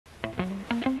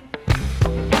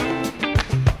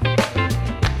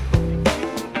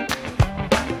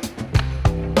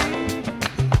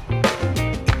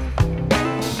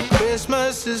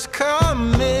Christmas is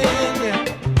coming,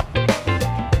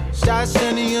 yeah. Start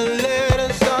sending your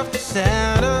letters off to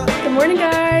Santa. Good morning,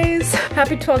 guys.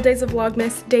 Happy 12 Days of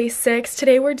Vlogmas, day 6.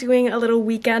 Today we're doing a little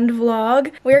weekend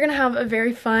vlog. We're gonna have a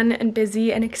very fun and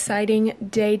busy and exciting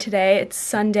day today. It's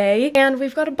Sunday, and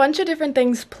we've got a bunch of different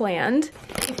things planned.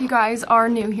 If you guys are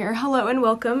new here, hello and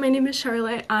welcome. My name is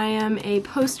Charlotte. I am a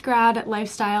post-grad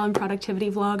lifestyle and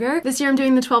productivity vlogger. This year I'm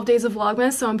doing the 12 Days of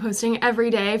Vlogmas, so I'm posting every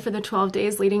day for the 12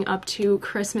 days leading up to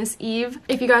Christmas Eve.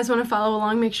 If you guys want to follow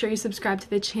along, make sure you subscribe to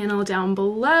the channel down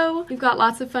below. We've got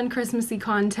lots of fun Christmassy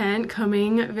content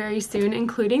coming very soon,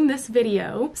 including this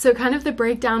video. So kind of the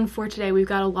breakdown for today, we've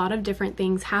got a lot of different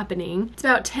things happening. It's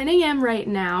about 10 a.m. right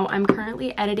now. I'm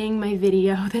currently editing my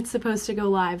video that's supposed to go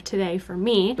live today for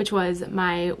me, which was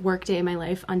my work day of my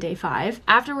life on day 5.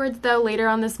 Afterwards though, later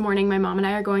on this morning, my mom and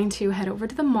I are going to head over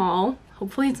to the mall.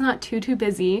 Hopefully it's not too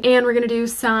busy. And we're gonna do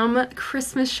some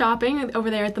Christmas shopping over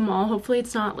there at the mall. Hopefully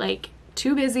it's not like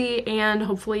too busy, and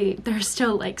hopefully there's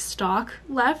still like stock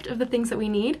left of the things that we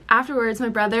need. Afterwards, my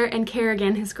brother and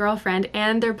Kerrigan, his girlfriend,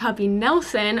 and their puppy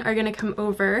Nelson are gonna come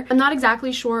over. I'm not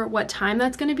exactly sure what time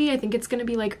that's gonna be. I think it's gonna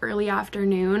be like early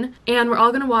afternoon, and we're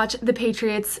all gonna watch the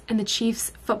Patriots and the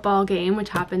Chiefs football game, which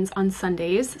happens on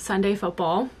Sundays, Sunday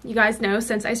football. You guys know,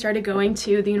 since I started going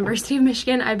to the University of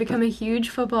Michigan, I've become a huge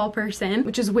football person,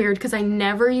 which is weird because I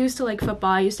never used to like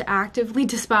football. I used to actively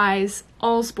despise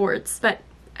all sports, but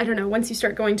I don't know, once you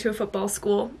start going to a football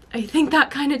school, I think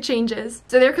that kind of changes.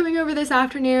 So they're coming over this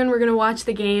afternoon, we're gonna watch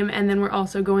the game, and then we're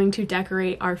also going to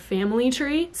decorate our family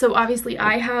tree. So obviously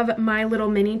I have my little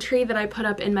mini tree that I put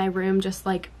up in my room just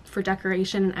like for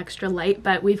decoration and extra light,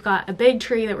 but we've got a big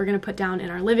tree that we're gonna put down in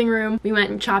our living room. We went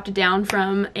and chopped it down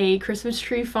from a Christmas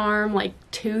tree farm like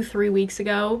 2-3 weeks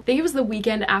ago. I think it was the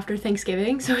weekend after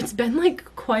Thanksgiving, so it's been like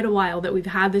quite a while that we've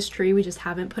had this tree. We just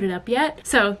haven't put it up yet.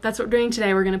 So that's what we're doing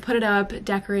today. We're gonna put it up,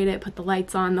 decorate it, put the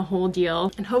lights on, the whole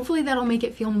deal, and hopefully that'll make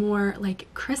it feel more like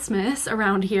Christmas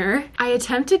around here. I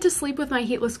attempted to sleep with my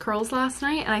heatless curls last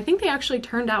night, and I think they actually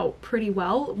turned out pretty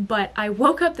well, but I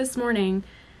woke up this morning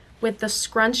with the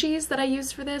scrunchies that I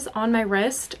used for this on my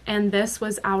wrist, and this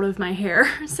was out of my hair.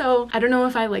 So I don't know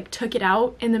if I like took it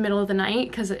out in the middle of the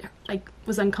night because it like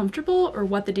was uncomfortable or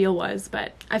what the deal was,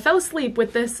 but I fell asleep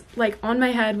with this like on my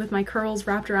head with my curls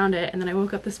wrapped around it, and then I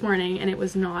woke up this morning and it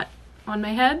was not on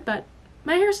my head, but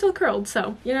my hair's still curled,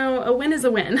 so, you know, a win is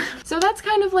a win. So that's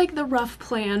kind of like the rough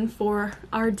plan for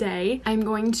our day. I'm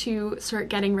going to start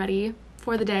getting ready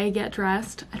for the day, get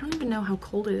dressed. I don't even know how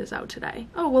cold it is out today.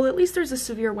 Oh, well, at least there's a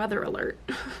severe weather alert.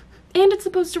 And it's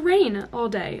supposed to rain all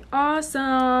day.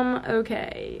 Awesome.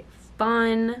 Okay,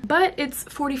 fun. But it's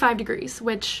 45 degrees,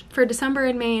 which for December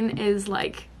in Maine is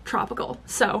like tropical.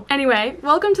 So anyway,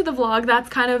 welcome to the vlog. That's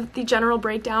kind of the general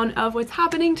breakdown of what's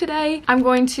happening today. I'm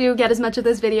going to get as much of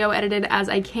this video edited as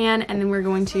I can, and then we're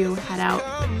going to head out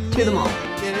to the mall.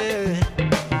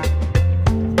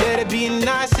 Better be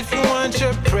nice if you want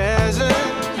your present.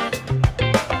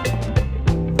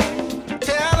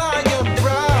 Tell all your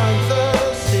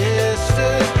brothers,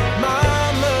 sisters,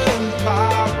 mama and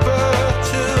papa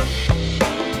too.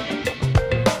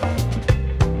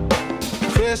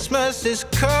 Christmas is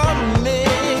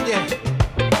coming, yeah.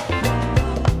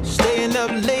 Staying up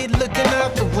late looking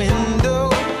out the window.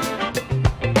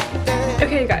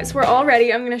 Okay guys, we're all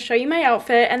ready. I'm gonna show you my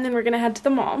outfit and then we're gonna head to the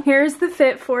mall. Here's the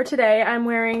fit for today. I'm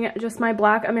wearing just my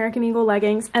black American Eagle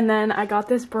leggings, and then I got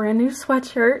this brand new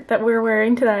sweatshirt that we're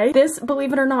wearing today. This,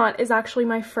 believe it or not, is actually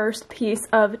my first piece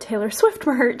of Taylor Swift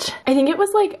merch. I think it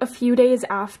was like a few days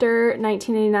after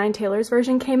 1989 Taylor's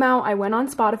version came out. I went on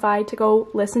Spotify to go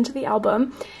listen to the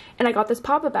album, and I got this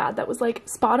pop-up ad that was like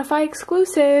Spotify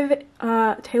exclusive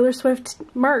Taylor Swift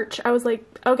merch. I was like,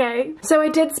 okay. So I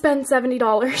did spend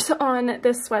 $70 on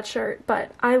this sweatshirt,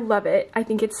 but I love it. I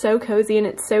think it's so cozy and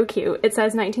it's so cute. It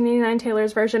says 1989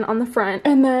 Taylor's version on the front,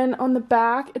 and then on the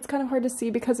back, it's kind of hard to see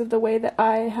because of the way that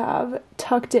I have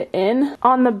tucked it in.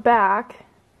 On the back,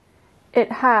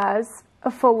 it has a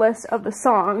full list of the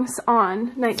songs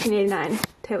on 1989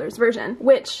 Taylor's version,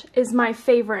 which is my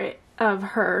favorite of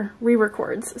her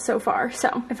re-records so far,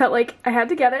 so I felt like I had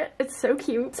to get it. It's so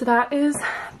cute. So that is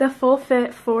the full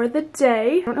fit for the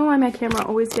day. I don't know why my camera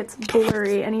always gets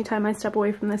blurry anytime I step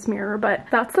away from this mirror, but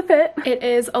that's the fit. It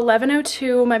is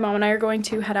 11:02. My mom and I are going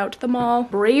to head out to the mall,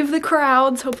 brave the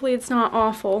crowds. Hopefully it's not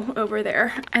awful over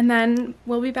there, and then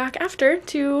we'll be back after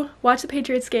to watch the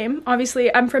Patriots game.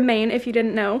 Obviously, I'm from Maine, if you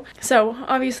didn't know, so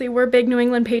obviously we're big New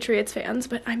England Patriots fans,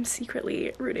 but I'm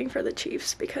secretly rooting for the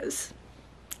Chiefs because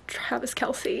Travis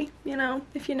Kelce, you know,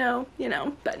 if you know, you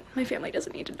know, but my family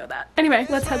doesn't need to know that. Anyway,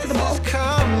 let's head to the mall.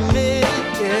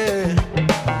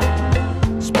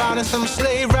 riding some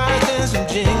sleigh rides and some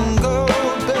jingle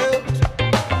bells.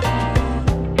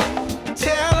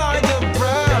 Tell all your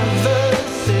brothers,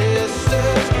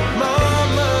 sisters,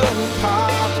 mama and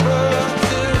papa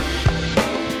too.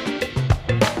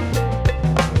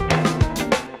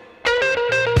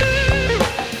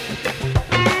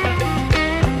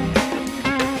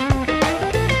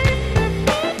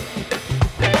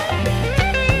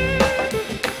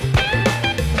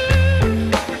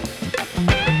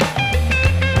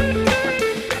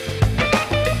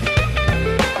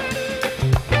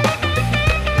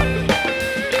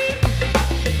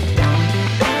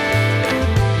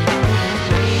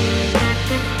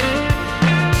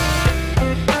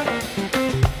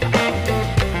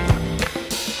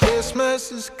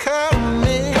 Christmas is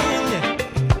coming.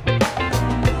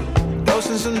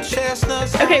 Roasting some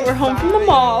chestnuts. Okay, we're home from the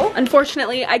mall.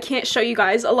 Unfortunately, I can't show you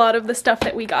guys a lot of the stuff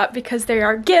that we got because they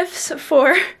are gifts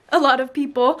for a lot of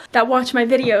people that watch my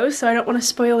videos, so I don't want to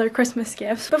spoil their Christmas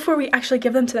gifts before we actually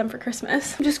give them to them for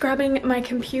Christmas. I'm just grabbing my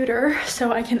computer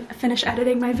so I can finish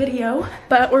editing my video.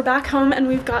 But we're back home and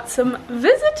we've got some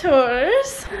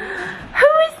visitors. Who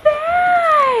is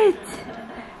that?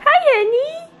 Hi,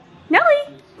 honey.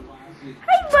 Nelly.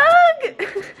 Hi, Bug.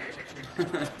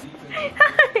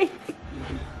 Hi.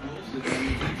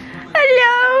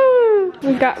 Hello.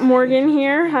 We've got Morgan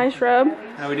here. Hi, Shrub.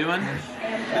 How we doing?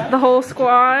 The whole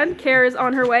squad. Kara's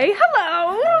on her way.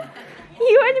 Hello.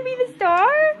 You want to be the star?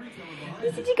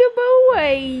 You're such a good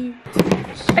boy.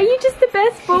 Are you just the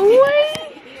best boy?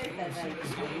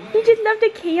 You just love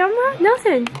the camera?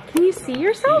 Nelson, can you see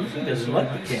yourself? He doesn't like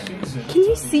the camera. Can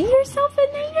you see yourself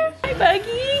in there? Hi,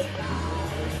 Buggy.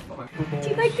 Do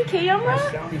you like the camera?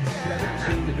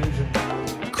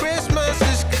 Christmas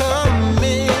is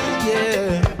coming,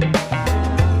 yeah.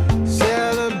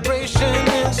 Celebration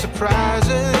and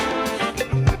surprises.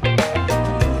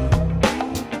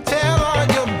 Tell all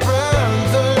your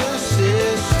brothers,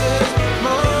 sisters,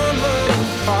 mama and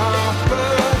papa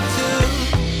too.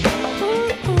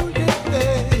 Ooh,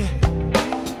 yeah.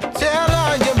 Tell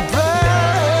all your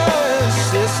brothers,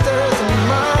 sisters, and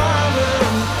mama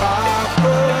and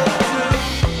papa too.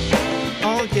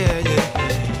 Oh yeah, yeah.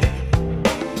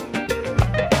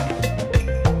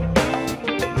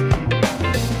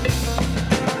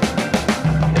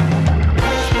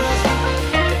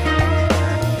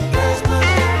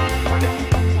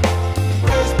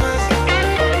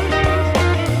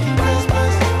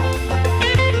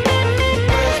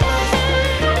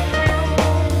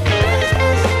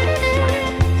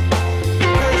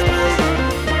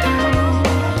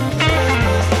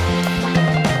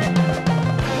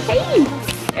 Hey,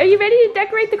 are you ready to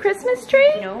decorate the Christmas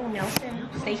tree? No, Nelson,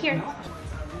 stay here.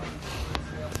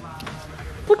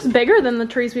 Looks bigger than the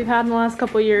trees we've had in the last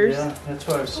couple years. Yeah, that's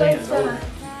what I was saying.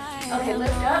 Okay,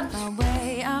 lift up. My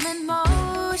way, I'm in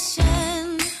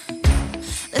motion.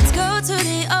 Let's go to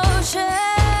the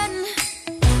ocean.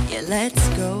 Yeah, let's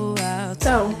go out.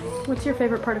 So, what's your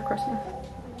favorite part of Christmas?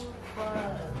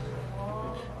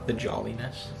 The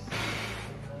jolliness.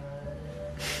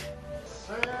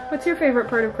 What's your favorite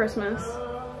part of Christmas?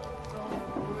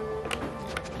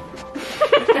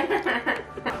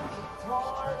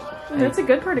 That's a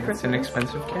good part of It's an Christmas.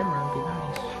 expensive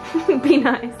camera. Be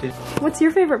nice. Be nice. What's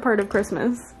your favorite part of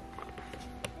Christmas?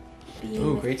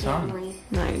 Ooh, great song.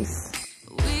 Nice.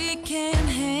 We can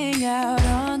hang out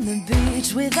on the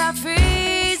beach without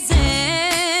freezing.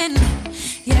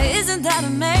 Yeah, isn't that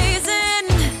amazing?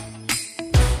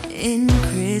 In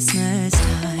Christmas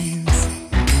times,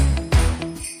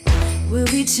 we'll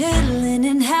be chilling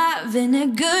and having a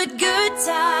good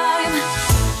time.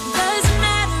 Doesn't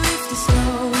matter if the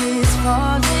snow is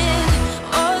falling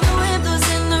or the wind blows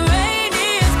and the rain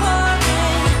is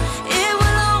pouring. It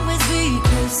will always be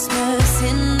Christmas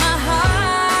in my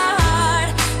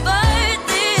heart. But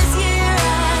this year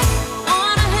I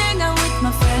wanna hang out with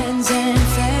my friends and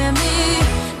family,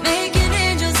 making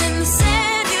angels in the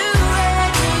sand. You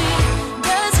ready?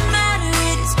 Doesn't matter,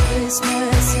 it is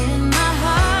Christmas in my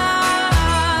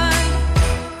heart.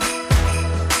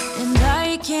 And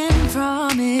I can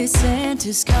promise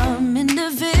Santa's coming to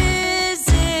visit.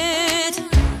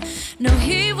 No,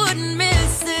 he wouldn't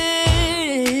miss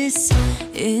this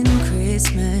in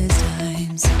Christmas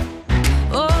times.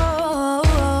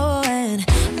 Oh, and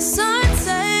the sun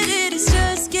said it is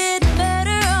just getting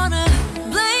better on a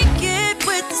blanket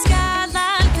with the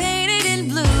skyline painted in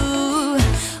blue.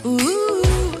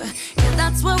 Ooh, yeah,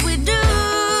 that's what we do.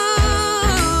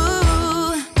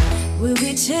 We'll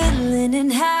be chilling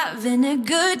and having a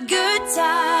good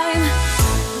time.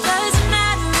 Doesn't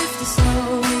matter if the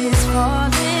snow is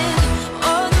falling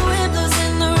or the wind blows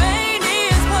and the rain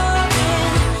is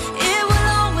pouring. It will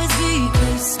always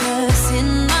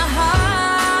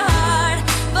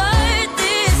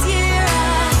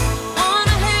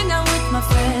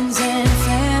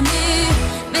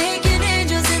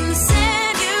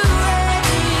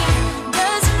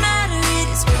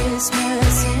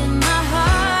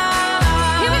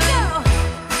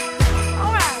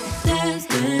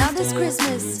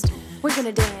Christmas, we're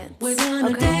gonna dance. We're gonna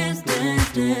Okay. dance,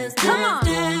 dance, dance, Come on.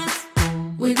 dance.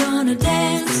 We're gonna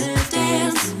dance,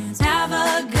 dance, have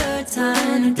a good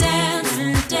time.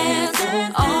 Dance, dance,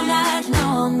 all night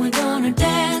long. We're gonna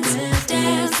dance,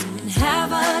 dance, and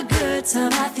have a good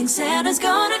time. I think Santa's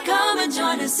gonna come and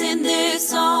join us in this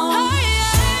song.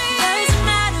 Doesn't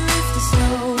matter if the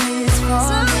snow is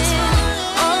falling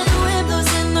or the wind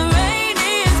blows and the rain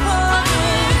is pouring.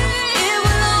 It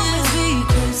will always be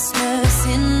Christmas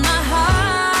in my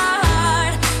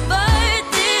heart. But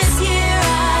this year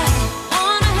I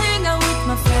wanna hang out with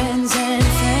my friends and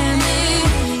family,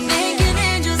 making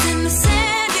angels in the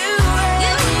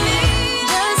sanctuary.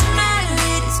 Doesn't matter,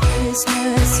 it is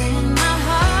Christmas in my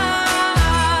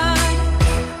heart.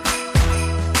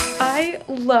 I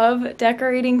love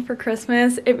decorating for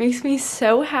Christmas. It makes me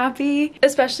so happy,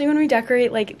 especially when we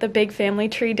decorate like the big family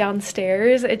tree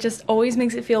downstairs. It just always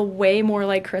makes it feel way more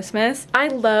like Christmas. I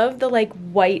love the like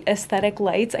white aesthetic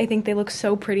lights. I think they look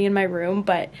so pretty in my room,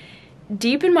 but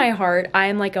deep in my heart, I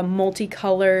am like a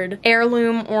multicolored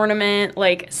heirloom ornament,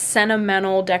 like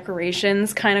sentimental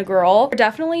decorations kind of girl. They're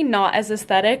definitely not as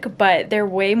aesthetic, but they're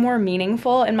way more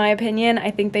meaningful in my opinion.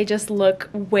 I think they just look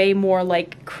way more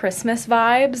like Christmas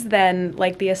vibes than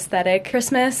like the aesthetic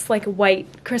Christmas, like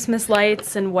white Christmas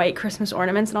lights and white Christmas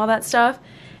ornaments and all that stuff.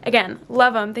 Again,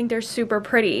 love them, think they're super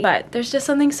pretty, but there's just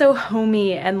something so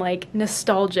homey and like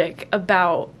nostalgic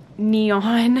about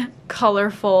neon,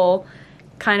 colorful,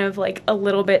 kind of like a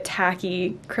little bit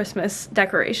tacky Christmas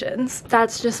decorations.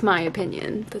 That's just my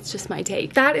opinion. That's just my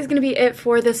take. That is gonna be it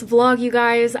for this vlog, you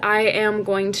guys. I am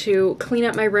going to clean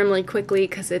up my room really quickly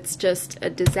because it's just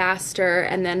a disaster,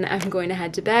 and then I'm going to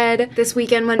head to bed. This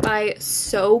weekend went by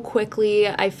so quickly.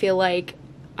 I feel like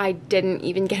I didn't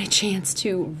even get a chance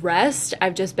to rest.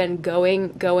 I've just been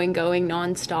going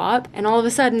nonstop. And all of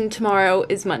a sudden tomorrow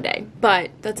is Monday.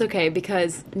 But that's okay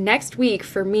because next week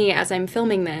for me, as I'm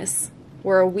filming this,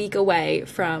 we're a week away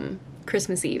from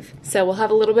Christmas Eve. So we'll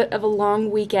have a little bit of a long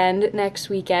weekend next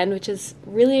weekend, which is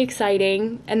really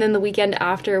exciting. And then the weekend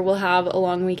after we'll have a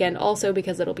long weekend also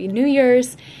because it'll be New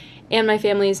Year's and my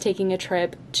family is taking a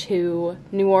trip to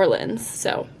New Orleans.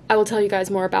 So I will tell you guys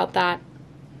more about that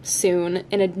soon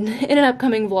in an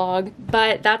upcoming vlog.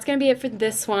 But that's gonna be it for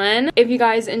this one. If you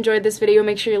guys enjoyed this video,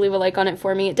 make sure you leave a like on it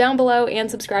for me down below and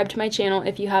subscribe to my channel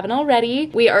if you haven't already.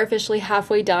 We are officially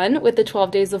halfway done with the 12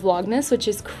 days of Vlogmas, which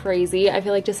is crazy. I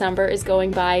feel like December is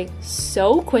going by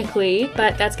so quickly,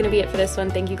 but that's gonna be it for this one.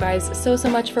 Thank you guys so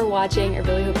much for watching. I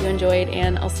really hope you enjoyed,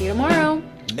 and I'll see you tomorrow.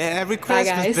 Merry Bye, Christmas,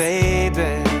 guys.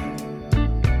 baby.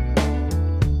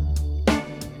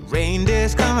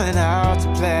 Reindeer's coming out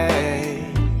to play.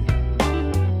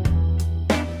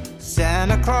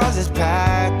 Santa Claus is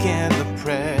packing the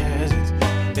presents,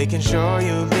 making sure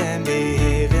you've been behaved.